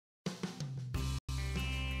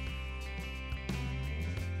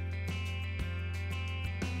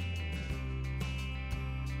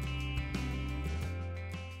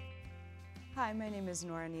Hi, my name is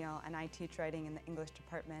Nora Neill, and I teach writing in the English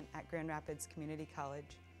department at Grand Rapids Community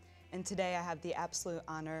College. And today I have the absolute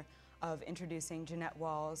honor of introducing Jeannette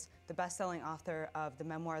Walls, the best-selling author of the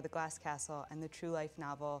memoir The Glass Castle and the true life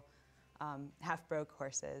novel Half Broke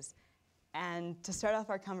Horses. And to start off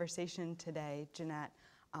our conversation today, Jeannette,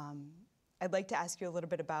 I'd like to ask you a little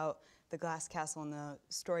bit about The Glass Castle and the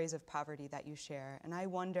stories of poverty that you share. And I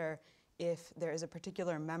wonder if there is a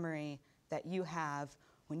particular memory that you have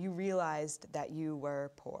when you realized that you were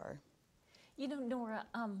poor. You know, Nora,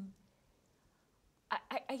 I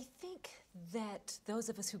think that those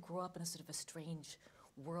of us who grew up in a sort of a strange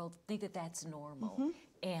world think that that's normal. Mm-hmm.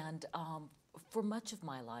 And for much of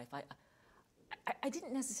my life, I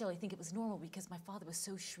didn't necessarily think it was normal because my father was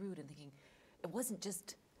so shrewd in thinking it wasn't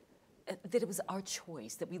just that it was our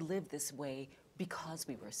choice, that we lived this way because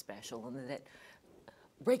we were special, and that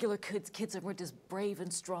regular kids weren't as brave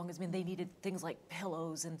and strong as me. They needed things like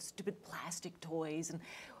pillows and stupid plastic toys. And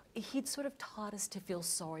he'd sort of taught us to feel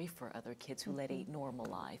sorry for other kids who led a normal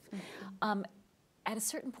life. At a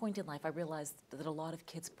certain point in life, I realized that a lot of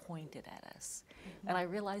kids pointed at us. And I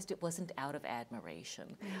realized it wasn't out of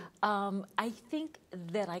admiration. I think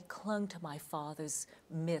that I clung to my father's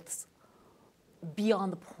myths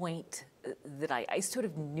beyond the point that I sort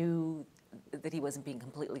of knew that he wasn't being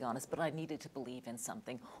completely honest, but I needed to believe in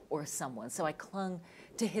something or someone. So I clung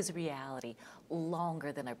to his reality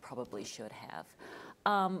longer than I probably should have.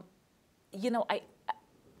 You know,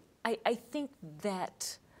 I think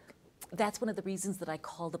that that's one of the reasons that I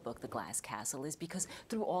call the book The Glass Castle, is because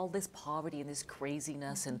through all this poverty and this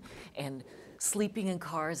craziness and sleeping in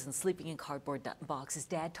cars and sleeping in cardboard boxes,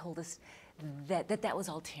 Dad told us that was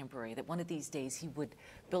all temporary, that one of these days he would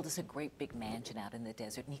build us a great big mansion out in the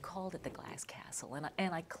desert, and he called it the Glass Castle.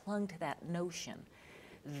 And I clung to that notion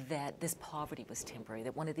that this poverty was temporary,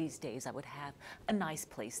 that one of these days I would have a nice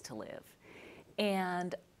place to live.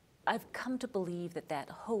 And I've come to believe that that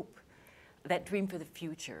hope, that dream for the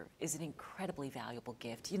future, is an incredibly valuable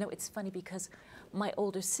gift. You know, it's funny because my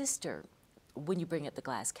older sister, when you bring up the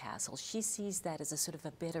Glass Castle, she sees that as a sort of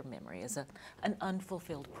a bitter memory, as an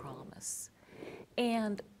unfulfilled promise.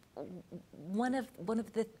 And one of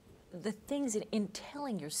the things in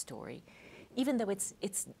telling your story, even though it's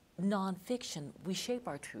nonfiction, we shape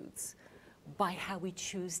our truths by how we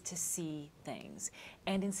choose to see things.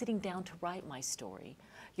 And in sitting down to write my story,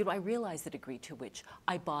 you know, I realized the degree to which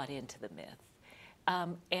I bought into the myth.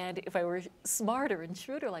 And if I were smarter and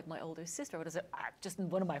shrewder like my older sister, I would have said, just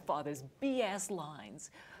one of my father's BS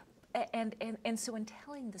lines. And so in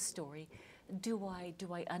telling the story, do I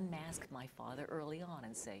unmask my father early on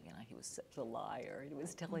and say, you know, he was such a liar, he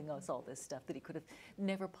was telling us all this stuff that he could have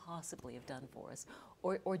never possibly have done for us?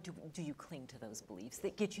 Or do you cling to those beliefs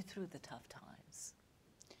that get you through the tough times?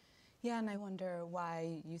 Yeah, and I wonder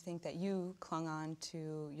why you think that you clung on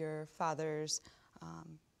to your father's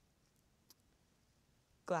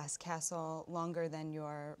Glass Castle longer than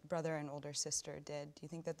your brother and older sister did. Do you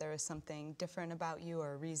think that there was something different about you,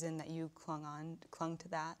 or a reason that you clung to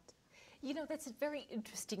that? You know, that's a very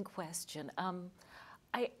interesting question.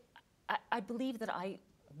 I believe that I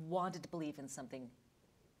wanted to believe in something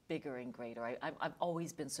bigger and greater. I've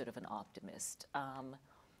always been sort of an optimist.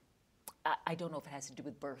 I don't know if it has to do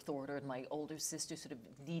with birth order and my older sister sort of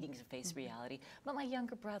needing to face reality, but my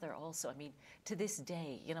younger brother also. I mean, to this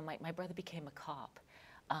day, you know, my brother became a cop.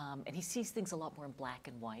 And he sees things a lot more in black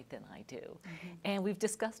and white than I do. And we've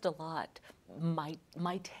discussed a lot my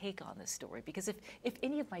take on this story, because if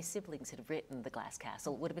any of my siblings had written The Glass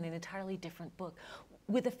Castle, it would have been an entirely different book,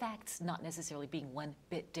 with the facts not necessarily being one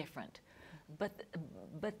bit different. But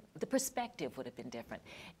the perspective would have been different.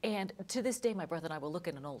 And to this day, my brother and I will look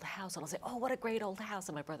at an old house and I'll say, oh, what a great old house.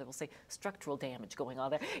 And my brother will say, structural damage going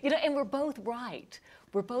on there. You know, and we're both right.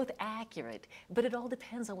 We're both accurate. But it all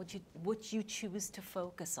depends on what you choose to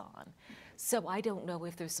focus on. So I don't know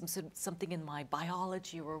if there's something in my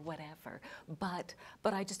biology or whatever, but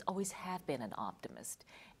I just always have been an optimist.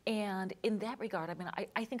 And in that regard, I mean,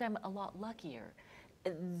 I think I'm a lot luckier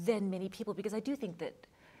than many people, because I do think that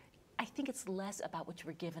it's less about what you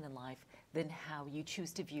were given in life than how you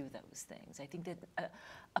choose to view those things. I think that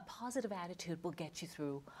a positive attitude will get you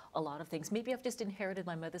through a lot of things. Maybe I've just inherited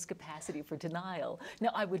my mother's capacity for denial. No,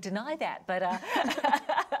 I would deny that, but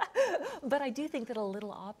but I do think that a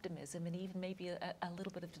little optimism and even maybe a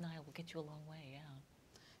little bit of denial will get you a long way, yeah.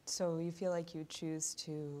 So you feel like you choose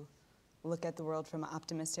to look at the world from an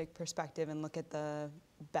optimistic perspective and look at the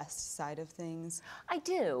best side of things? I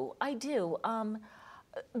do.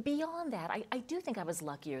 Beyond that, I do think I was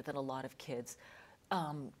luckier than a lot of kids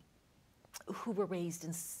who were raised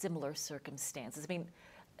in similar circumstances. I mean,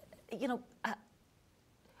 you know,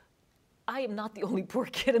 I am not the only poor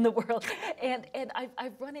kid in the world. And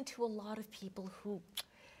I've run into a lot of people who,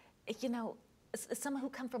 you know, some who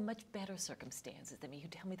come from much better circumstances than me, who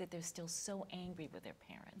tell me that they're still so angry with their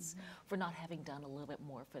parents for not having done a little bit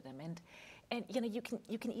more for them. And you know,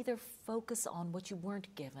 you can either focus on what you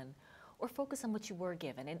weren't given or focus on what you were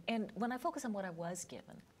given. And when I focus on what I was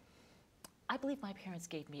given, I believe my parents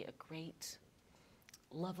gave me a great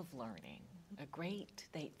love of learning,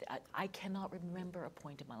 I cannot remember a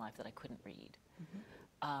point in my life that I couldn't read.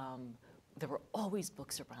 There were always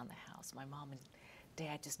books around the house. My mom and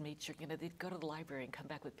Dad just made sure, you know, they'd go to the library and come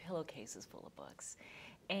back with pillowcases full of books.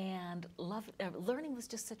 And learning was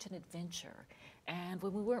just such an adventure. And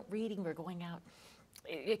when we weren't reading, we were going out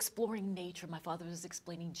exploring nature. My father was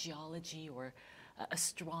explaining geology or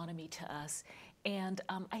astronomy to us. And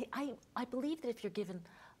I believe that if you're given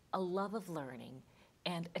a love of learning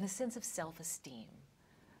and a sense of self-esteem,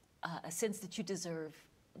 a sense that you deserve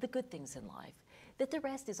the good things in life, that the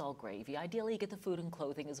rest is all gravy. Ideally, you get the food and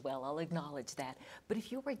clothing as well. I'll acknowledge that. But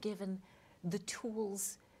if you were given the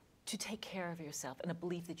tools to take care of yourself and a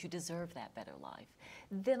belief that you deserve that better life,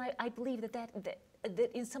 then I believe that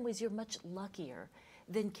in some ways you're much luckier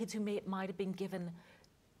than kids who might have been given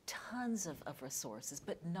tons of resources,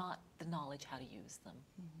 but not the knowledge how to use them.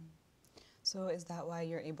 So is that why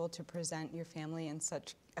you're able to present your family in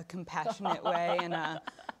such a compassionate way and a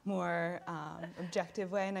more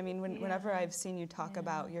objective way? And I mean, whenever I've seen you talk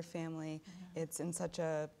about your family, it's in such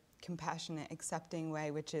a compassionate, accepting way,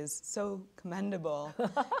 which is so commendable.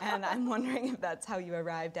 And I'm wondering if that's how you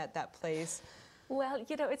arrived at that place. Well,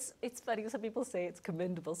 you know, it's funny. Some people say it's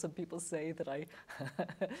commendable. Some people say that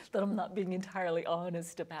that I'm not being entirely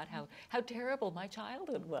honest about how terrible my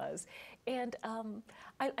childhood was. And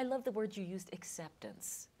I love the word you used,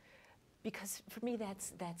 acceptance, because for me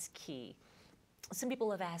that's key. Some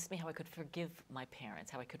people have asked me how I could forgive my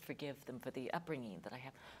parents, how I could forgive them for the upbringing that I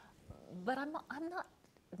have. But I'm not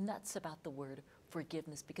nuts about the word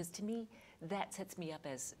forgiveness, because to me that sets me up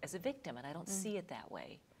as a victim, and I don't see it that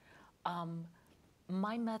way.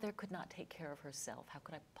 My mother could not take care of herself. How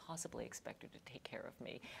could I possibly expect her to take care of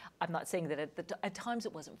me? I'm not saying that at times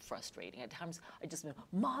it wasn't frustrating. At times I just went,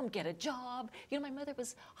 Mom, get a job. You know, my mother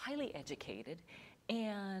was highly educated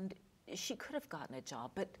and she could have gotten a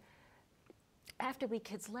job, but after we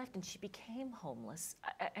kids left and she became homeless,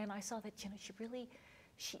 and I saw that, you know,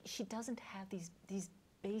 she doesn't have these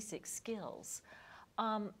basic skills.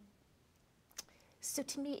 So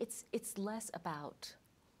to me, it's less about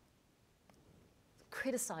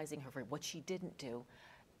criticizing her for what she didn't do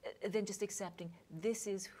than just accepting this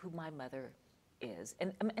is who my mother is.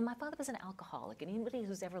 And my father was an alcoholic, and anybody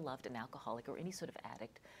who's ever loved an alcoholic or any sort of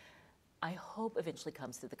addict, I hope eventually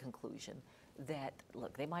comes to the conclusion that,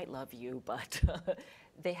 look, they might love you, but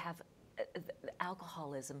they have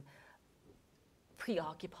alcoholism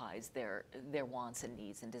preoccupies their wants and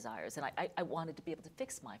needs and desires. And I wanted to be able to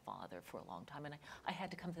fix my father for a long time, and I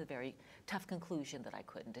had to come to the very tough conclusion that I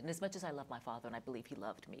couldn't. And as much as I love my father and I believe he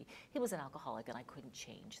loved me, he was an alcoholic and I couldn't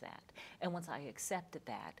change that. And once I accepted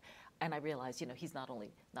that, and I realized, you know, he's not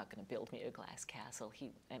only not going to build me a glass castle,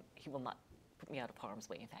 he will not put me out of harm's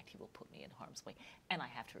way. In fact, he will put me in harm's way, and I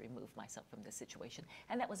have to remove myself from this situation.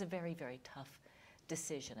 And that was a very, very tough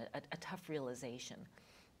decision, a tough realization.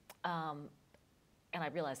 And I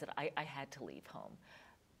realized that I had to leave home.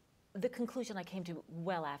 The conclusion I came to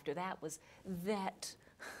well after that was that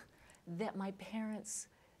my parents,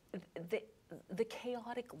 the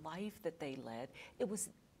chaotic life that they led, it was,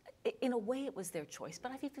 in a way it was their choice,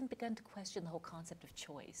 but I've even begun to question the whole concept of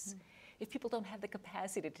choice. If people don't have the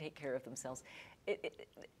capacity to take care of themselves,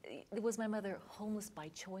 was my mother homeless by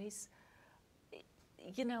choice?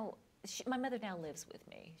 You know, my mother now lives with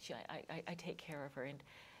me. I take care of her, and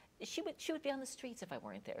she would be on the streets if I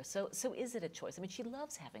weren't there. So is it a choice? I mean, she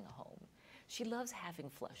loves having a home. She loves having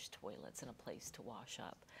flush toilets and a place to wash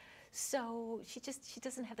up. So she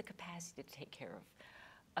doesn't have the capacity to take care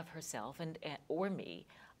of herself or me.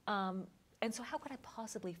 And so how could I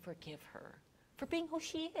possibly forgive her for being who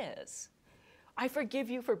she is? I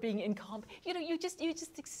forgive you for being incompetent. You know, you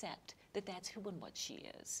just accept that that's who and what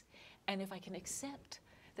she is. And if I can accept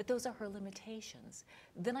that those are her limitations,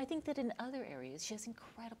 then I think that in other areas she has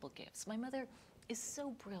incredible gifts. My mother is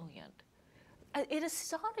so brilliant. It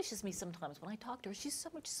astonishes me sometimes when I talk to her. She's so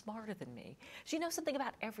much smarter than me. She knows something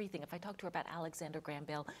about everything. If I talk to her about Alexander Graham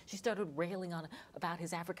Bell, she started railing on about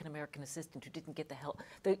his African-American assistant who didn't get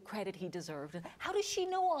the credit he deserved. How does she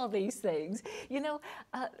know all these things? You know,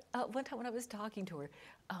 one time when I was talking to her,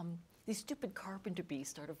 these stupid carpenter bees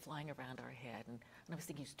started flying around our head, and I was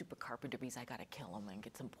thinking, stupid carpenter bees, I gotta kill them and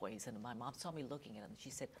get some poison. And my mom saw me looking at them, and she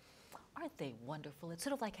said, aren't they wonderful? It's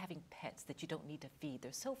sort of like having pets that you don't need to feed.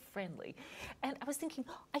 They're so friendly. And I was thinking,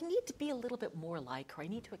 I need to be a little bit more like her. I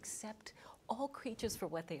need to accept all creatures for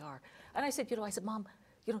what they are. And I said, Mom,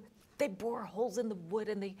 they bore holes in the wood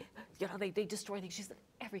and they destroy things. She said,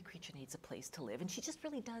 every creature needs a place to live. And she just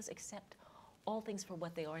really does accept all things for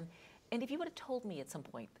what they are. And if you would have told me at some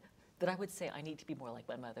point that I would say I need to be more like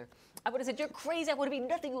my mother, I would have said, you're crazy, I want to be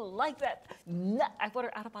nothing like that. No, I want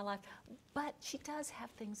her out of my life. But she does have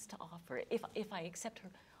things to offer if I accept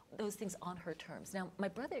those things on her terms. Now, my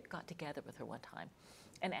brother got together with her one time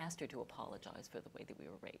and asked her to apologize for the way that we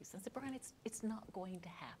were raised. I said, Brian, it's not going to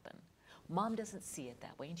happen. Mom doesn't see it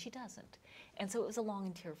that way, and she doesn't. And so it was a long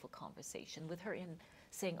and tearful conversation with her in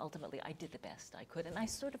saying, ultimately, I did the best I could, and I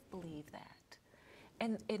sort of believe that.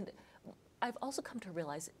 And I've also come to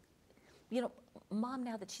realize, Mom,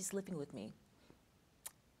 now that she's living with me,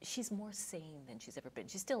 she's more sane than she's ever been.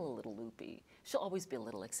 She's still a little loopy. She'll always be a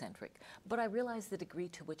little eccentric. But I realize the degree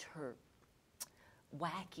to which her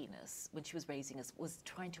wackiness when she was raising us was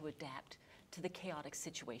trying to adapt to the chaotic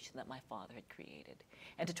situation that my father had created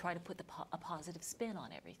and to try to put a positive spin on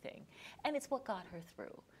everything. And it's what got her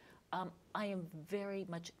through. I am very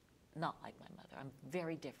much not like my mother. I'm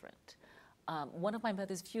very different. One of my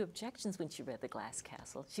mother's few objections when she read The Glass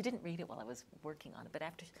Castle, she didn't read it while I was working on it, but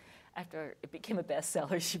after it became a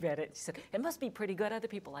bestseller, she read it. She said, it must be pretty good, other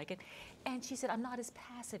people like it. And she said, I'm not as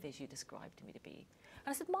passive as you described me to be.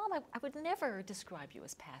 And I said, Mom, I would never describe you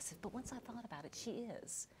as passive, but once I thought about it, she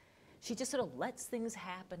is. She just sort of lets things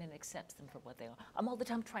happen and accepts them for what they are. I'm all the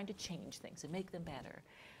time trying to change things and make them better.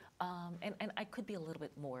 And I could be a little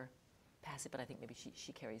bit more passive, but I think maybe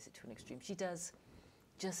she carries it to an extreme. She does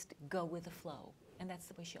just go with the flow, and that's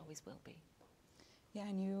the way she always will be. Yeah,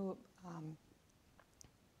 and you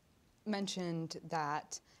mentioned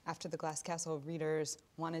that after The Glass Castle, readers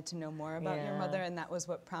wanted to know more about your mother, and that was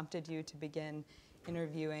what prompted you to begin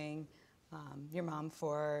interviewing your mom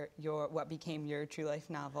for what became your true life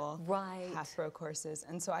novel, right. Half-Broke Horses.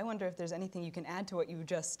 And so I wonder if there's anything you can add to what you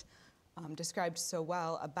just described so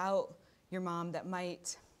well about your mom that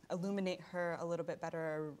might illuminate her a little bit better,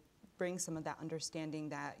 or bring some of that understanding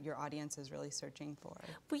that your audience is really searching for.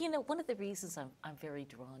 Well, one of the reasons I'm very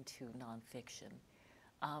drawn to nonfiction,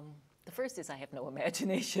 the first is I have no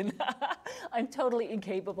imagination. I'm totally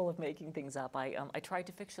incapable of making things up. I tried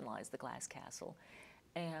to fictionalize The Glass Castle,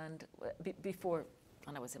 and before,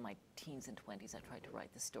 when I was in my teens and 20s, I tried to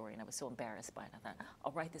write the story, and I was so embarrassed by it. I thought,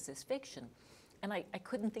 I'll write this as fiction. And I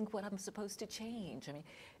couldn't think what I'm supposed to change. I mean,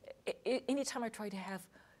 anytime I tried to have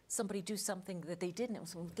somebody do something that they didn't, it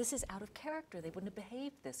was, this is out of character. They wouldn't have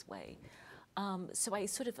behaved this way. So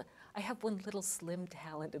I have one little slim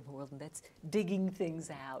talent in the world, and that's digging things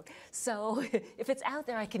out. So if it's out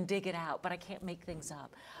there, I can dig it out, but I can't make things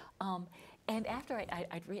up. And after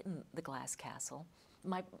I'd written The Glass Castle,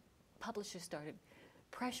 my publisher started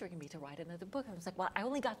pressuring me to write another book. I was like, well, I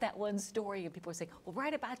only got that one story, and people were saying, well,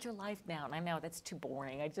 write about your life now. And I know that's too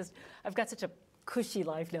boring. I've got such a cushy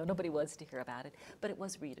life now. Nobody wants to hear about it. But it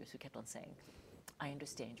was readers who kept on saying, I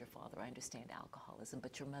understand your father, I understand alcoholism,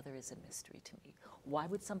 but your mother is a mystery to me. Why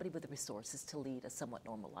would somebody with the resources to lead a somewhat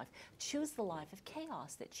normal life choose the life of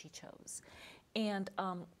chaos that she chose? And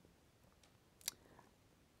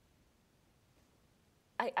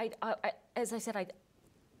as I said,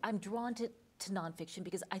 I'm drawn to nonfiction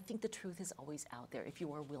because I think the truth is always out there if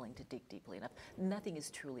you are willing to dig deeply enough. Nothing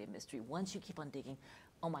is truly a mystery. Once you keep on digging,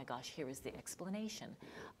 oh my gosh, here is the explanation.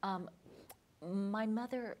 My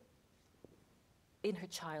mother, in her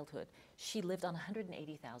childhood, she lived on a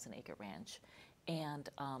 180,000-acre ranch, and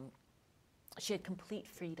she had complete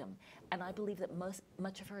freedom. And I believe that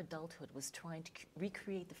much of her adulthood was trying to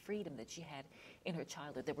recreate the freedom that she had in her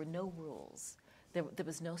childhood. There were no rules. There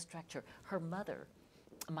was no structure. Her mother,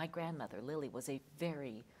 my grandmother, Lily, was a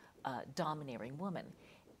very domineering woman.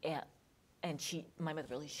 And my mother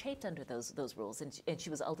really shaped under those rules. And she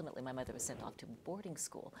was ultimately, my mother was sent off to boarding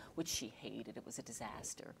school, which she hated. It was a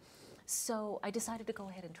disaster. So I decided to go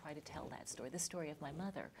ahead and try to tell that story, the story of my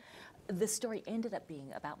mother. The story ended up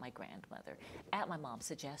being about my grandmother. At my mom's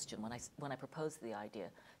suggestion, when I proposed the idea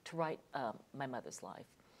to write my mother's life,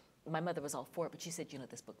 my mother was all for it, but she said,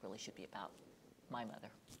 this book really should be about my mother.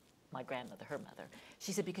 My grandmother, her mother.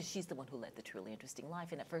 She said, because she's the one who led the truly interesting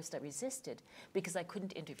life. And at first I resisted because I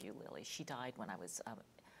couldn't interview Lily. She died when I was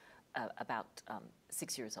about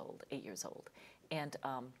 6 years old, 8 years old. And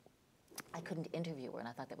I couldn't interview her, and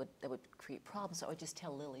I thought that would create problems, so I would just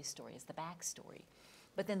tell Lily's story as the backstory.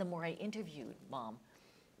 But then the more I interviewed Mom,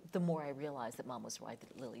 the more I realized that Mom was right,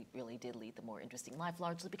 that Lily really did lead the more interesting life,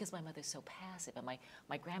 largely because my mother's so passive, and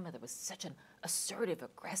my grandmother was such an assertive,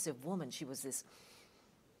 aggressive woman. She was this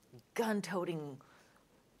gun-toting,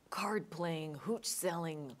 card-playing,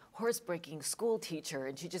 hooch-selling, horse-breaking school teacher.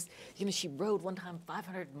 And she just, you know, she rode one time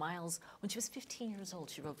 500 miles. When she was 15 years old,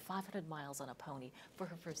 she rode 500 miles on a pony for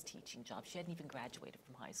her first teaching job. She hadn't even graduated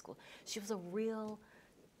from high school. She was a real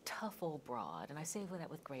tough old broad, and I say that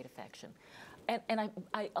with great affection. And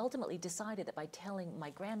I ultimately decided that by telling my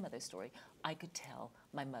grandmother's story, I could tell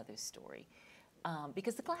my mother's story.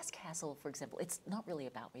 Because the Glass Castle, for example, it's not really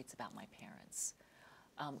about me, it's about my parents.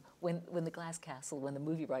 When the Glass Castle, when the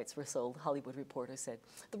movie rights were sold, Hollywood Reporter said,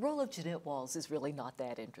 the role of Jeannette Walls is really not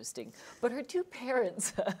that interesting. But her two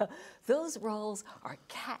parents, those roles are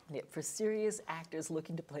catnip for serious actors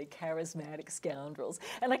looking to play charismatic scoundrels.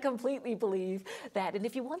 And I completely believe that. And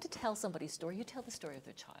if you want to tell somebody's story, you tell the story of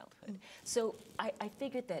their childhood. So I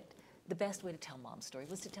figured that the best way to tell Mom's story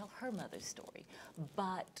was to tell her mother's story.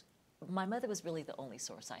 But my mother was really the only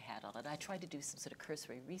source I had on it. I tried to do some sort of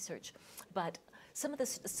cursory research, but some of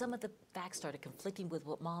the facts started conflicting with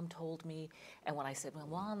what Mom told me. And when I said, well,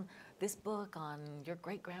 Mom, this book on your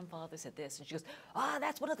great-grandfather said this, and she goes,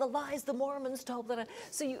 that's one of the lies the Mormons told. That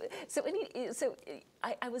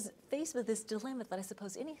I was faced with this dilemma that I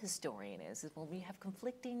suppose any historian is when we have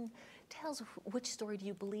conflicting tales, which story do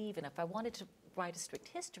you believe? And if I wanted to write a strict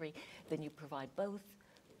history, then you provide both.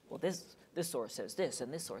 Well, this source says this,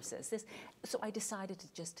 and this source says this. So I decided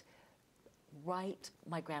to just write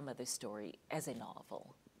my grandmother's story as a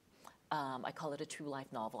novel. I call it a true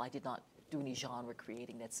life novel. I did not do any genre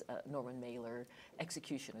creating. That's Nora Neill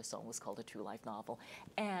Executioner song was called a true life novel.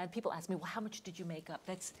 And people ask me, well, how much did you make up?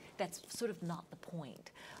 That's sort of not the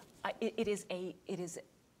point. It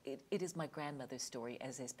is my grandmother's story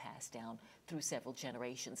as is passed down through several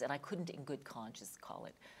generations, and I couldn't in good conscience call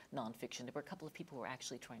it nonfiction. There were a couple of people who were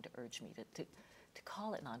actually trying to urge me to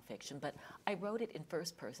call it nonfiction, but I wrote it in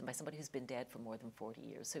first person by somebody who's been dead for more than 40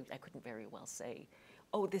 years, so I couldn't very well say,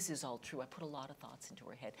 oh, this is all true. I put a lot of thoughts into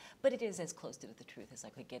her head, but it is as close to the truth as I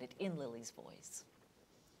could get it in Lily's voice.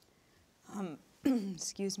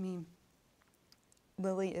 Excuse me.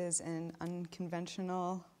 Lily is an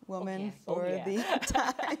unconventional woman for the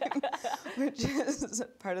time, which is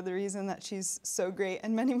part of the reason that she's so great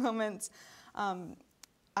in many moments.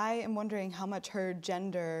 I am wondering how much her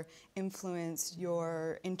gender influenced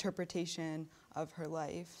your interpretation of her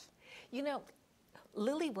life. You know,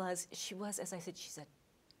 Lily was, as I said, she's a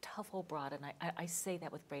tough old broad, and I say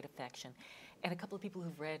that with great affection. And a couple of people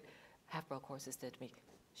who've read Half-Broke Horses said to me,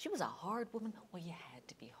 she was a hard woman. Well, you had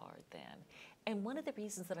to be hard then. And one of the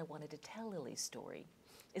reasons that I wanted to tell Lily's story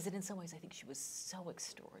is that in some ways I think she was so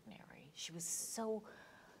extraordinary. She was so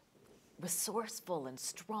resourceful and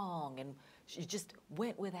strong, and she just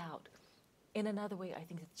went without. In another way, I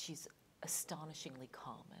think that she's astonishingly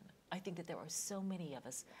common. I think that there are so many of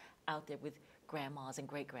us out there with grandmas and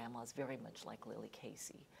great-grandmas very much like Lily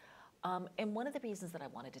Casey. And one of the reasons that I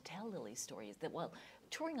wanted to tell Lily's story is that, well,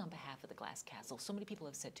 touring on behalf of the Glass Castle, so many people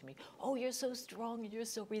have said to me, oh, you're so strong and you're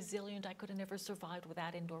so resilient, I could have never survived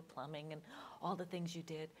without indoor plumbing and all the things you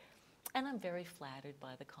did. And I'm very flattered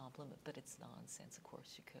by the compliment, but it's nonsense, of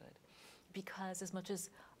course you could. Because as much as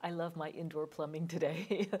I love my indoor plumbing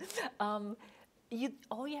today, all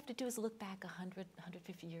you have to do is look back 100,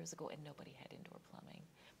 150 years ago and nobody had indoor plumbing,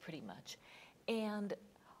 pretty much. And,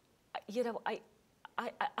 you know,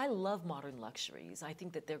 I love modern luxuries. I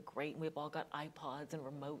think that they're great, and we've all got iPods and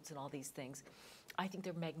remotes and all these things. I think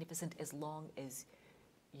they're magnificent as long as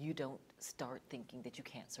you don't start thinking that you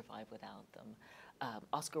can't survive without them.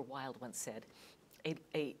 Oscar Wilde once said,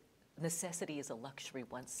 a necessity is a luxury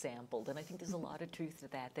once sampled, and I think there's a lot of truth to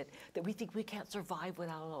that we think we can't survive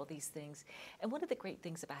without all these things. And one of the great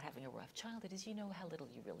things about having a rough childhood is you know how little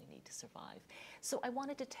you really need to survive. So I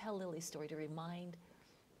wanted to tell Lily's story to remind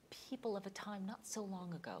people of a time not so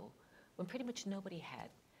long ago when pretty much nobody had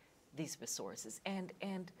these resources. And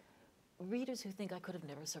readers who think I could have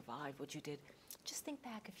never survived what you did, just think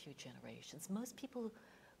back a few generations. Most people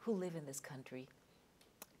who live in this country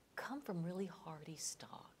come from really hardy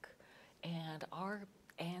stock. And our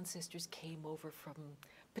ancestors came over from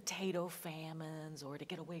potato famines or to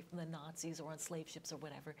get away from the Nazis or on slave ships or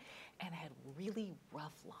whatever, and had really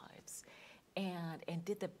rough lives. And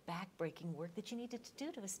did the back-breaking work that you needed to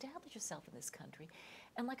do to establish yourself in this country.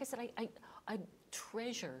 And like I said, I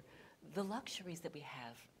treasure the luxuries that we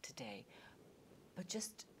have today, but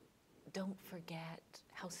just don't forget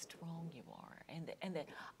how strong you are. And that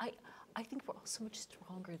I think we're all so much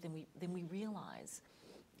stronger than we realize.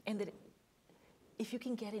 And that if you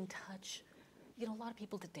can get in touch, you know, a lot of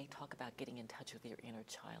people today talk about getting in touch with your inner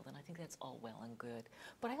child, and I think that's all well and good.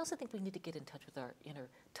 But I also think we need to get in touch with our inner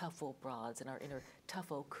tough old broads and our inner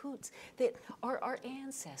tough old coots that are our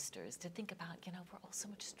ancestors, to think about, you know, we're all so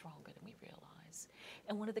much stronger than we realize.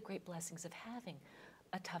 And one of the great blessings of having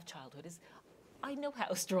a tough childhood is I know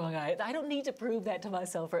how strong I am. I don't need to prove that to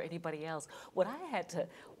myself or anybody else. What I had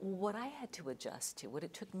to adjust to, what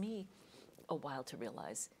it took me a while to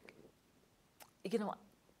realize, you know,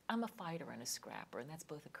 I'm a fighter and a scrapper, and that's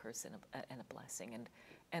both a curse and a blessing.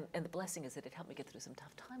 And the blessing is that it helped me get through some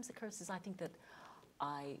tough times. The curse is I think that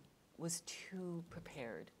I was too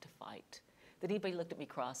prepared to fight. That anybody looked at me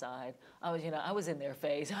cross-eyed, I was in their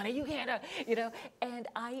face, honey, you can't, and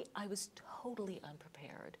I was totally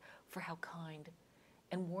unprepared for how kind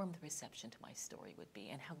and warm the reception to my story would be,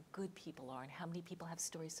 and how good people are, and how many people have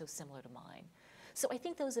stories so similar to mine. So I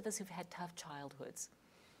think those of us who've had tough childhoods,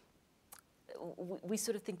 we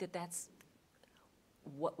sort of think that that's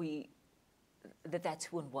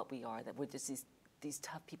who and what we are, that we're just these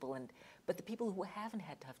tough people. But the people who haven't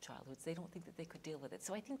had tough childhoods, they don't think that they could deal with it.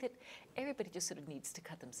 So I think that everybody just sort of needs to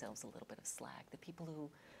cut themselves a little bit of slack. The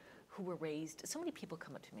people who were raised, so many people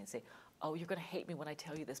come up to me and say, oh, you're going to hate me when I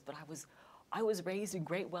tell you this, but I was raised in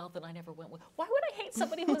great wealth and I never went with. Why would I hate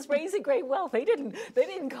somebody who was raised in great wealth? They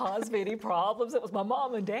didn't cause me any problems. It was my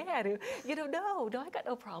mom and dad who, no, I got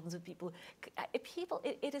no problems with people.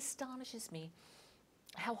 It astonishes me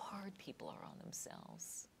how hard people are on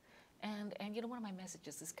themselves. And one of my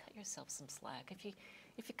messages is cut yourself some slack. If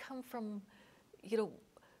you come from,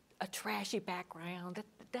 a trashy background,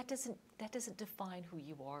 that doesn't define who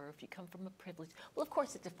you are. If you come from a privilege, well, of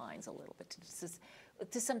course it defines a little bit.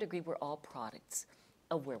 To some degree, we're all products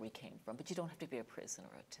of where we came from, but you don't have to be a prisoner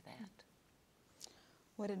to that.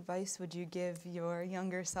 What advice would you give your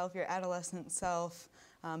younger self, your adolescent self,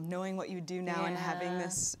 knowing what you do now and having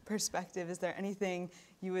this perspective? Is there anything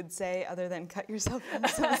you would say other than cut yourself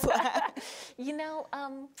some slack?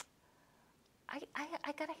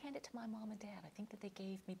 I got to hand it to my mom and dad. I think that they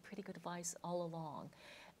gave me pretty good advice all along.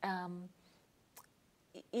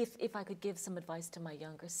 If I could give some advice to my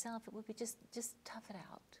younger self, it would be just tough it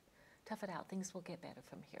out. Tough it out. Things will get better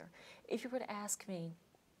from here. If you were to ask me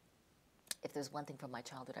if there's one thing from my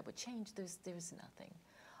childhood I would change, there's nothing.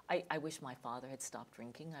 I wish my father had stopped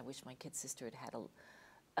drinking. I wish my kid sister had had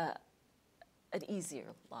an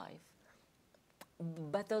easier life.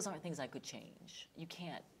 But those aren't things I could change. You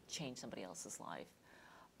can't change somebody else's life.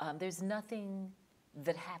 There's nothing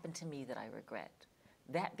that happened to me that I regret.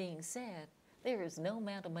 That being said, there is no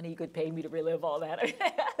amount of money you could pay me to relive all that.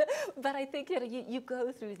 But I think you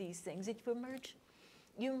go through these things and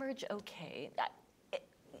you emerge okay,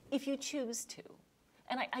 if you choose to.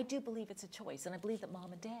 And I do believe it's a choice, and I believe that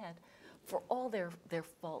mom and dad, for all their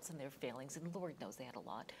faults and their failings, and Lord knows they had a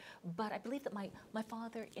lot, but I believe that my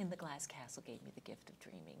father in the glass castle gave me the gift of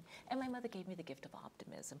dreaming, and my mother gave me the gift of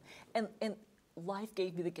optimism, and life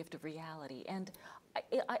gave me the gift of reality, and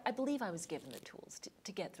I believe I was given the tools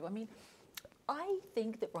to get through. I mean, I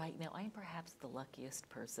think that right now I am perhaps the luckiest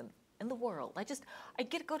person in the world. I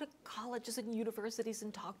get to go to colleges and universities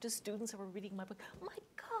and talk to students who are reading my book. My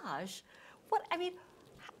gosh,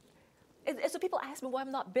 and so people ask me why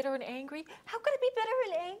I'm not bitter and angry. How could I be bitter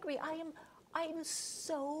and angry? I am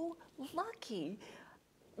so lucky.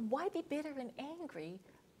 Why be bitter and angry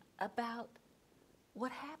about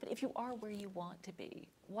what happened? If you are where you want to be,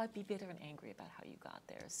 why be bitter and angry about how you got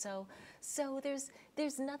there? So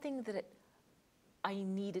there's nothing that I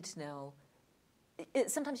needed to know.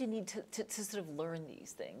 Sometimes you need to sort of learn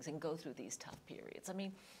these things and go through these tough periods. I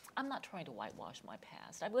mean, I'm not trying to whitewash my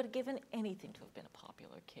past. I would have given anything to have been a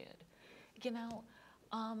popular kid,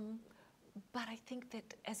 but I think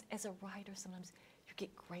that as a writer, sometimes you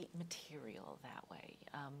get great material that way.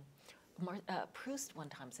 Proust one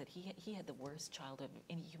time said he had the worst childhood of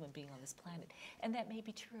any human being on this planet, and that may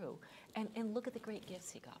be true. And look at the great gifts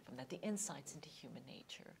he got from that, the insights into human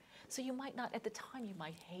nature. So you might not, at the time, you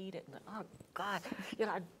might hate it, and oh God,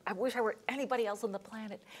 I wish I were anybody else on the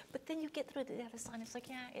planet. But then you get through the other side, and it's like,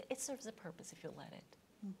 yeah, it serves a purpose if you let it.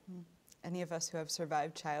 Mm-hmm. Any of us who have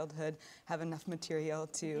survived childhood have enough material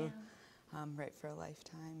to write for a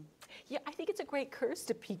lifetime. Yeah, I think it's a great curse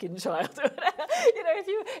to peak in childhood.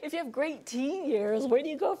 If you have great teen years, where do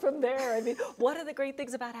you go from there? I mean, one of the great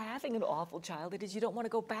things about having an awful childhood is you don't want to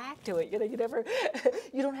go back to it.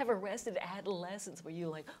 You don't have arrested adolescence where you're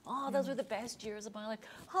like, oh, those were the best years of my life.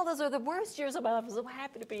 Oh, those are the worst years of my life. I'm so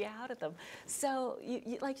happy to be out of them. So,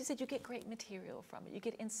 like you said, you get great material from it. You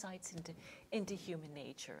get insights into human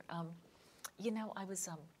nature. I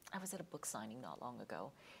was at a book signing not long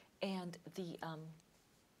ago, and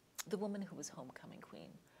the woman who was homecoming queen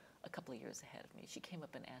a couple of years ahead of me. She came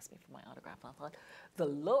up and asked me for my autograph. And I thought,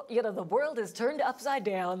 the world is turned upside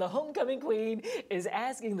down. The homecoming queen is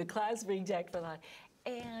asking the class reject for that.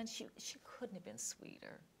 And she couldn't have been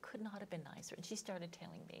sweeter, could not have been nicer. And she started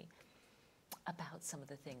telling me about some of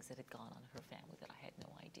the things that had gone on in her family that I had no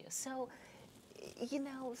idea. So, you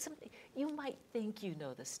know, you might think you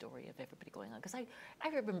know the story of everybody going on. Because I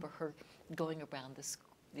remember her going around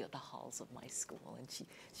the halls of my school, and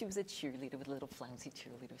she was a cheerleader with a little flouncy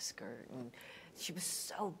cheerleader skirt, and she was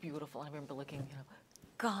so beautiful. I remember looking, you know,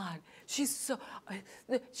 God, she's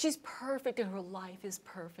perfect, and her life is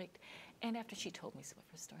perfect. And after she told me some of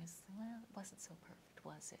her stories, I said, well, it wasn't so perfect,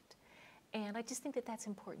 was it? And I just think that that's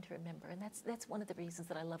important to remember, and that's one of the reasons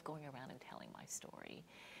that I love going around and telling my story,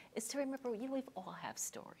 is to remember, you know, we all have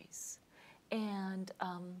stories, and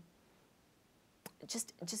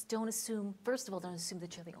just don't assume. First of all, don't assume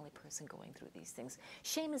that you're the only person going through these things.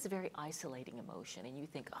 Shame is a very isolating emotion, and you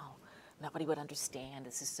think, oh, nobody would understand.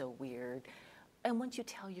 This is so weird. And once you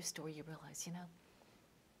tell your story, you realize, you know,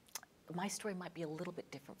 my story might be a little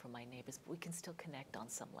bit different from my neighbors, but we can still connect on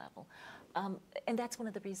some level. And that's one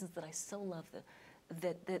of the reasons that I so love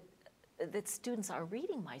that students are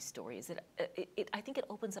reading my story, is that I think it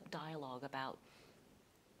opens up dialogue about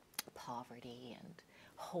poverty and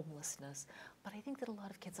homelessness, but I think that a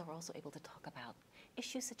lot of kids are also able to talk about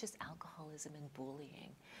issues such as alcoholism and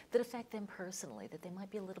bullying that affect them personally, that they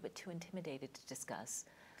might be a little bit too intimidated to discuss,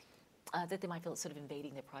 that they might feel sort of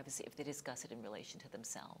invading their privacy if they discuss it in relation to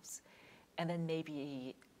themselves. And then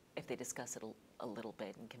maybe if they discuss it a little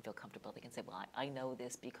bit and can feel comfortable, they can say, well, I know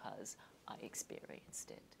this because I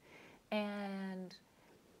experienced it. And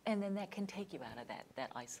then that can take you out of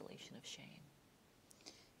that isolation of shame.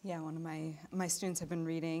 Yeah, one of my students have been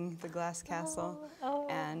reading The Glass Castle,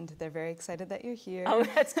 and they're very excited that you're here. Oh,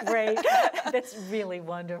 that's great. That's really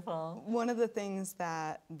wonderful. One of the things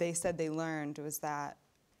that they said they learned was that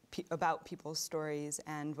about people's stories,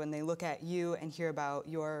 and when they look at you and hear about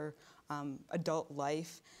your adult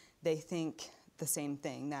life, they think the same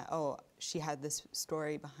thing, that, oh, she had this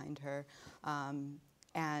story behind her,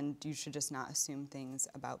 and you should just not assume things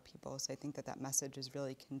about people. So I think that message is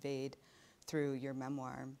really conveyed through your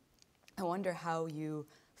memoir. I wonder how you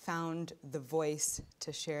found the voice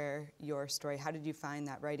to share your story. How did you find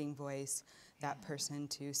that writing voice, that person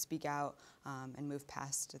to speak out and move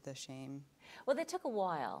past the shame? Well, that took a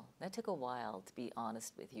while. That took a while, to be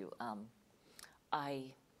honest with you.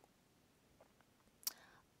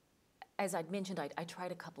 As I'd mentioned, I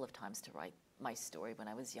tried a couple of times to write my story when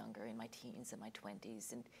I was younger, in my teens and my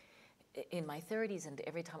 20s, and in my 30s, and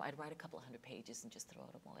every time I'd write a couple of 100 pages and just throw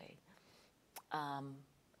it away.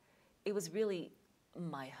 It was really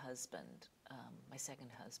my husband, my second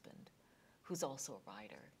husband, who's also a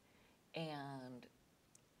writer, and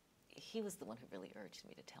he was the one who really urged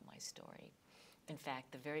me to tell my story. In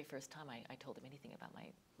fact, the very first time I told him anything about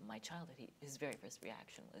my childhood, his very first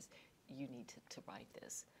reaction was, you need to write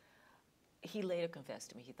this. He later confessed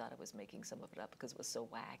to me he thought I was making some of it up because it was so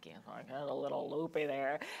wacky. I got a little loopy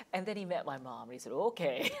there. And then he met my mom, and he said,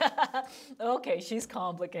 okay, okay, she's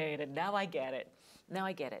complicated. Now I get it. Now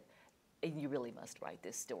I get it. And you really must write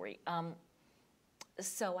this story.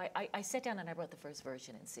 So I sat down and I wrote the first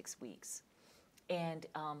version in 6 weeks. And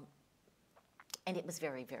it was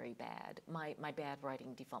very, very bad. My bad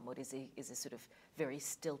writing default mode is a sort of very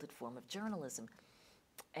stilted form of journalism.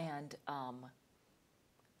 And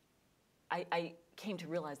I came to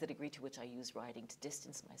realize the degree to which I use writing to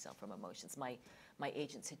distance myself from emotions. My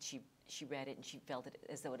agent said she read it and she felt it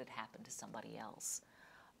as though it had happened to somebody else.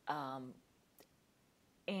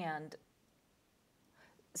 And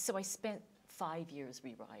so I spent 5 years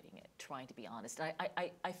rewriting it, trying to be honest.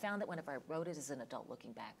 I found that whenever I wrote it as an adult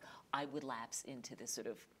looking back, I would lapse into this sort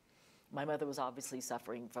of, my mother was obviously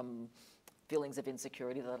suffering from feelings of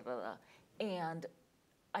insecurity, and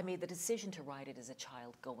I made the decision to write it as a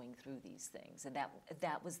child going through these things, and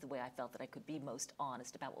that was the way I felt that I could be most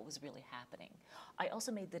honest about what was really happening. I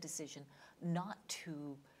also made the decision not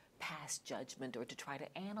to pass judgment or to try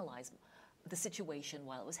to analyze the situation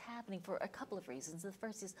while it was happening for a couple of reasons. The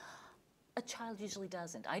first is, a child usually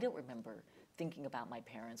doesn't. I don't remember thinking about my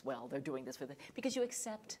parents, well, they're doing this for the, because you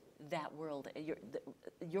accept that world,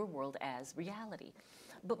 your world as reality.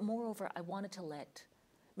 But moreover, I wanted to let,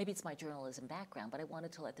 maybe it's my journalism background, but I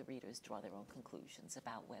wanted to let the readers draw their own conclusions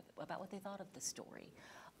about what they thought of the story.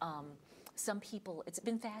 Some people, it's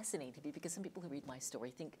been fascinating to me because some people who read my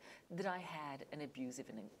story think that I had an abusive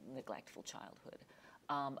and neglectful childhood.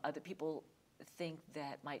 Other people think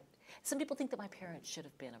that some people think that my parents should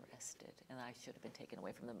have been arrested and I should have been taken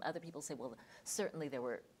away from them. Other people say, well, certainly there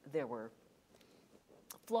were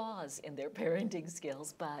flaws in their parenting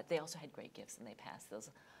skills, but they also had great gifts, and they passed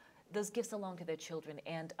those gifts along to their children.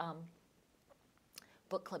 And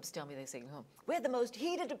book clubs tell me, they say, oh, we had the most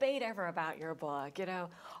heated debate ever about your book. You know,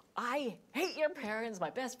 I hate your parents, my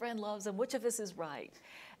best friend loves them, which of us is right?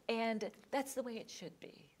 And that's the way it should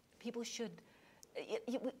be. People should,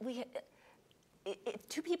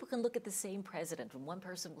 two people can look at the same president, and one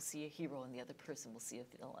person will see a hero and the other person will see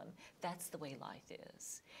a villain. That's the way life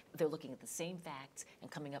is. They're looking at the same facts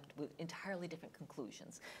and coming up with entirely different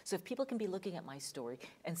conclusions. So if people can be looking at my story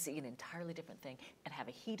and see an entirely different thing and have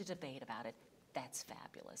a heated debate about it, that's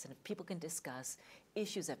fabulous. And if people can discuss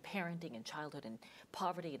issues of parenting and childhood and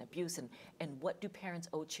poverty and abuse and what do parents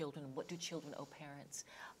owe children and what do children owe parents,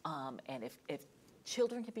 and if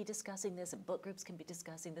children can be discussing this and book groups can be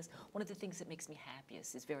discussing this, one of the things that makes me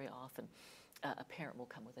happiest is very often a parent will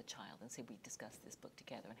come with a child and say, we discussed this book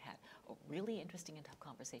together and had a really interesting and tough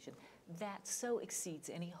conversation. That so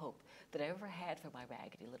exceeds any hope that I ever had for my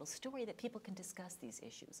raggedy little story, that people can discuss these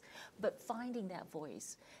issues. But finding that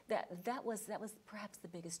voice, that was perhaps the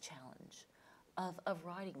biggest challenge of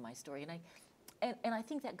writing my story. And I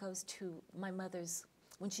think that goes to my mother's,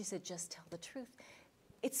 when she said, just tell the truth.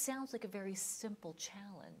 It sounds like a very simple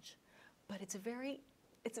challenge, but it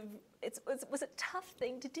was a tough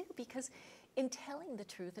thing to do, because in telling the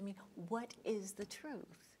truth, I mean, what is the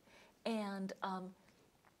truth? And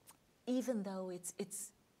even though it's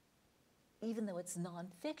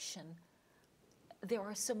nonfiction, there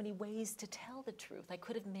are so many ways to tell the truth. I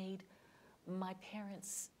could have made my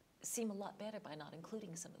parents seem a lot better by not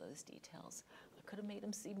including some of those details. I could have made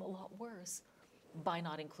them seem a lot worse by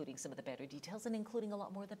not including some of the better details and including a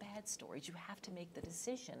lot more of the bad stories. You have to make the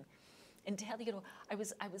decision. And tell, you know, I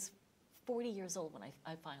was 40 years old when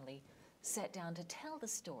I finally sat down to tell the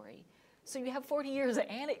story. So you have 40 years of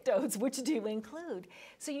anecdotes, which do you include?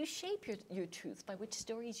 So you shape your truths by which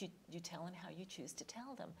stories you tell and how you choose to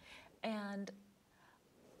tell them. And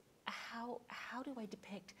how do I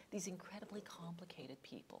depict these incredibly complicated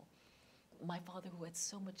people? My father, who had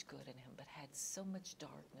so much good in him, but had so much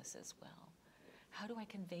darkness as well. How do I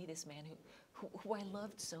convey this man who I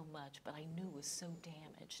loved so much, but I knew was so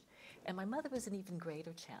damaged? And my mother was an even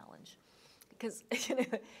greater challenge, because you know,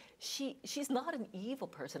 she's not an evil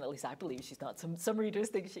person. At least I believe she's not. Some readers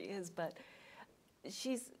think she is, but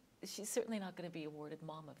she's certainly not going to be awarded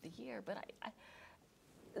Mom of the Year. But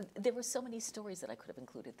there were so many stories that I could have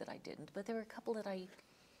included that I didn't. But there were a couple that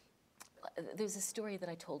there's a story that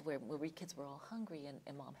I told where we kids were all hungry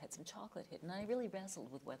and Mom had some chocolate hidden. And I really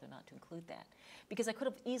wrestled with whether or not to include that, because I could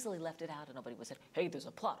have easily left it out and nobody would have said, hey, there's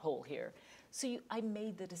a plot hole here. So I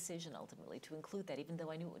made the decision ultimately to include that, even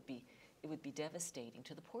though I knew it would be devastating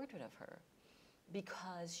to the portrait of her,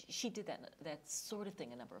 because she did that sort of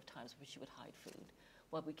thing a number of times where she would hide food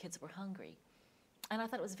while we kids were hungry. And I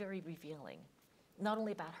thought it was very revealing, not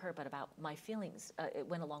only about her, but about my feelings. It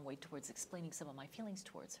went a long way towards explaining some of my feelings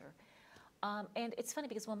towards her. And it's funny,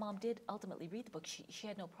 because when Mom did ultimately read the book, she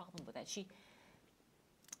had no problem with that.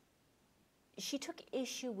 She took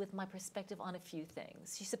issue with my perspective on a few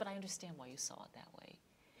things. She said, but I understand why you saw it that way.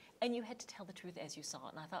 And you had to tell the truth as you saw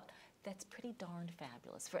it. And I thought, that's pretty darned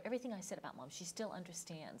fabulous. For everything I said about Mom, she still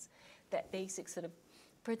understands that basic sort of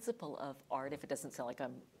principle of art, if it doesn't sound like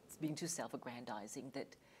I'm being too self-aggrandizing,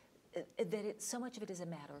 that so much of it is a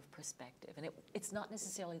matter of perspective. And it's not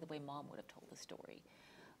necessarily the way Mom would have told the story.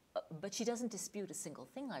 But she doesn't dispute a single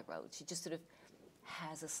thing I wrote. She just sort of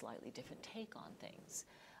has a slightly different take on things.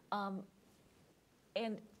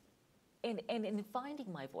 And in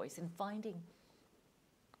finding my voice and finding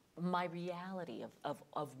my reality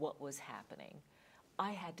of what was happening,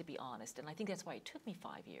 I had to be honest. And I think that's why it took me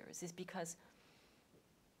 5 years, is because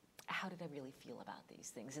how did I really feel about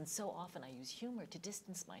these things? And so often I use humor to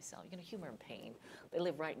distance myself. You know, humor and pain, they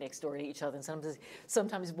live right next door to each other, and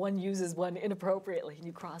sometimes one uses one inappropriately and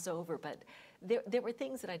you cross over. But there were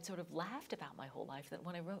things that I'd sort of laughed about my whole life that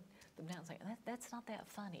when I wrote them down, I was like, that's not that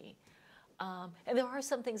funny. And there are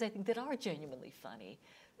some things I think that are genuinely funny.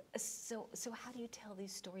 So how do you tell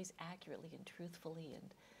these stories accurately and truthfully?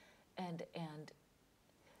 And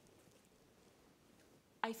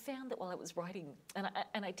I found that while I was writing, and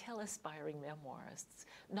I tell aspiring memoirists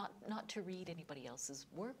not to read anybody else's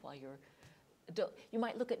work while you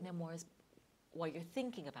might look at memoirs while you're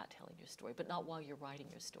thinking about telling your story, but not while you're writing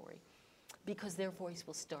your story, because their voice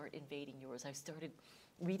will start invading yours. I started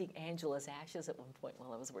reading Angela's Ashes at one point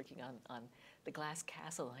while I was working on The Glass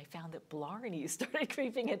Castle, and I found that Blarney started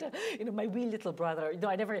creeping into, you know, my wee little brother. No,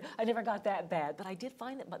 I never got that bad, but I did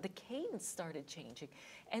find that the cadence started changing,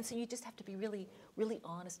 and so you just have to be really, really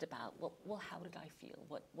honest about, well, how did I feel?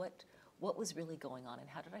 what was really going on and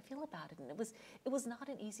how did I feel about it. And it was not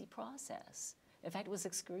an easy process. In fact, it was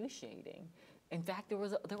excruciating. In fact, there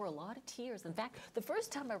were a lot of tears. In fact, the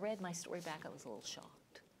first time I read my story back, I was a little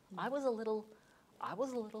shocked. I was a little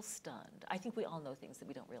stunned. I think we all know things that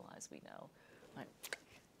we don't realize we know. Like,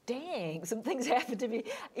 dang, some things happened to me.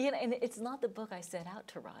 You know, and it's not the book I set out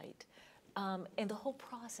to write. And the whole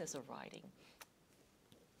process of writing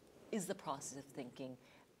is the process of thinking,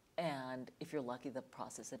 and if you're lucky, the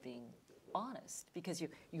process of being honest. Because you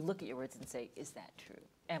look at your words and say, is that true?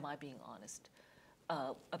 Am I being honest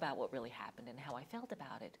about what really happened and how I felt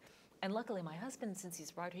about it? And luckily, my husband, since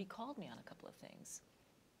he's a writer, he called me on a couple of things.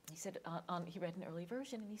 He said, he read an early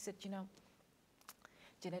version, and he said, you know,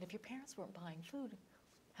 Jeannette, if your parents weren't buying food,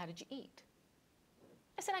 how did you eat?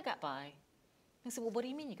 I said, I got by. He said, well, what do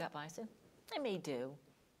you mean you got by? I said, I made do.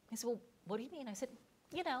 He said, well, what do you mean? I said,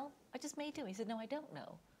 you know, I just made do. He said, no, I don't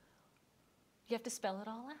know. You have to spell it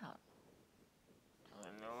all out.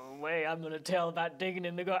 No way, I'm going to tell about digging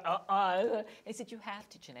in the garden. He said, you have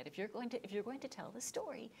to, Jeannette. If you're going to tell the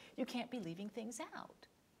story, you can't be leaving things out.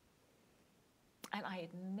 And I had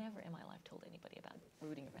never in my life told anybody about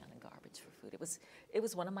rooting around in garbage for food. It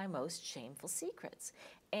was one of my most shameful secrets.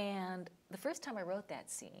 And the first time I wrote that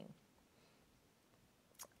scene,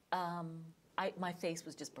 my face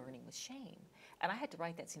was just burning with shame. And I had to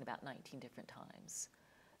write that scene about 19 different times.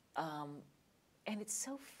 And it's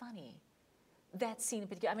so funny. That scene in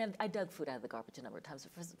particular, I mean, I dug food out of the garbage a number of times,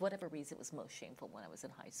 but for whatever reason, it was most shameful when I was in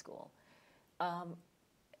high school. And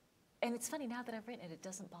it's funny, now that I've written it, it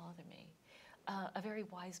doesn't bother me. A very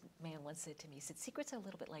wise man once said to me, he said, secrets are a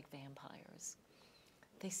little bit like vampires.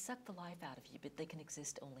 They suck the life out of you, but they can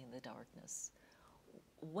exist only in the darkness.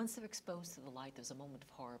 Once they're exposed to the light, there's a moment of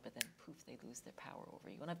horror, but then poof, they lose their power over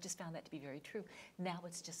you. And I've just found that to be very true. Now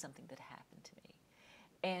it's just something that happened to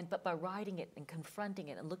me. But by writing it and confronting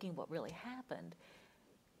it and looking at what really happened,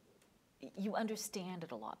 you understand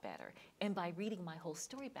it a lot better. And by reading my whole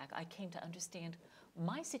story back, I came to understand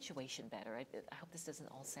my situation better. I hope this doesn't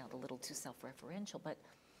all sound a little too self-referential, but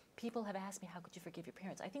people have asked me, how could you forgive your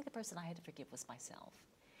parents? I think the person I had to forgive was myself.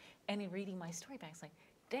 And in reading my story back, it's like,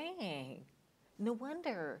 dang, no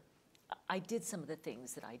wonder I did some of the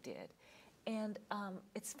things that I did. And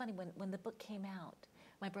it's funny, when the book came out,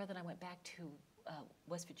 my brother and I went back to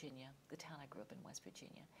West Virginia, the town I grew up in, West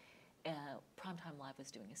Virginia. Primetime Live was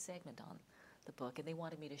doing a segment on the book, and they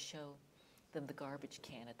wanted me to show them the garbage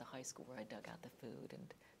can at the high school where I dug out the food,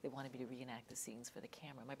 and they wanted me to reenact the scenes for the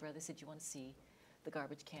camera. My brother said, you want to see the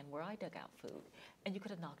garbage can where I dug out food? And you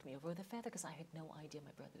could have knocked me over with a feather, because I had no idea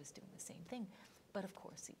my brother was doing the same thing. But of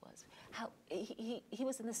course he was. He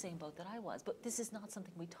was in the same boat that I was, but this is not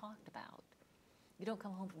something we talked about. You don't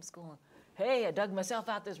come home from school and, hey, I dug myself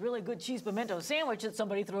out this really good cheese pimento sandwich that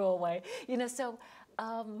somebody threw away. You know, so,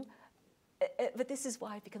 but this is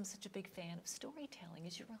why I've become such a big fan of storytelling,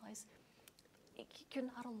 is you realize you're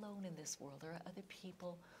not alone in this world. There are other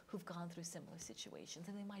people who've gone through similar situations,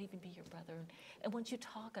 and they might even be your brother. And once you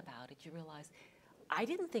talk about it, you realize, I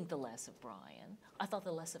didn't think the less of Brian. I thought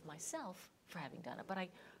the less of myself for having done it, but I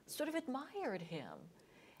sort of admired him.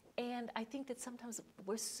 And I think that sometimes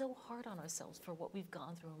we're so hard on ourselves for what we've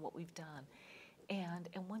gone through and what we've done. And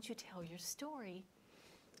once you tell your story,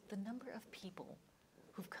 the number of people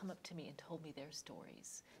who've come up to me and told me their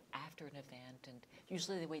stories after an event, and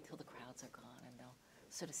usually they wait till the crowds are gone, and they'll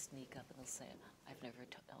sort of sneak up and they'll say, I've never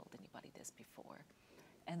told anybody this before.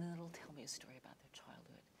 And then they'll tell me a story about their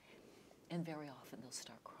childhood. And very often they'll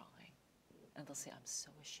start crying. And they'll say, I'm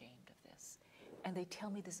so ashamed of this. And they tell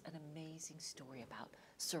me an amazing story about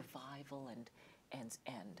survival and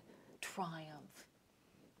triumph.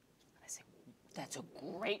 And I say, that's a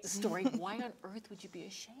great story. Why on earth would you be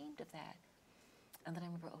ashamed of that? And then I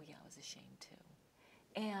remember, oh yeah, I was ashamed too.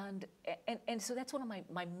 And so that's one of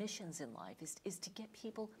my missions in life, is to get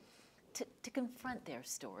people to confront their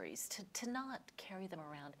stories, to not carry them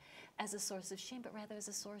around as a source of shame, but rather as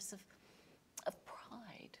a source of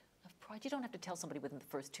pride. You don't have to tell somebody within the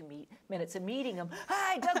first 2 minutes of meeting them,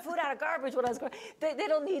 I dug food out of garbage when I was growing. They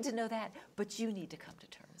don't need to know that, but you need to come to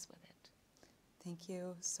terms with it. Thank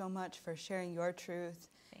you so much for sharing your truth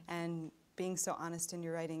and being so honest in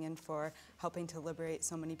your writing, and for helping to liberate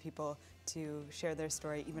so many people to share their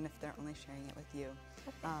story, even if they're only sharing it with you.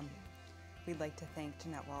 We'd like to thank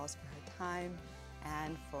Jeannette Walls for her time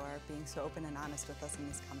and for being so open and honest with us in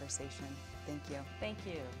this conversation. Thank you. Thank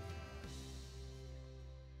you.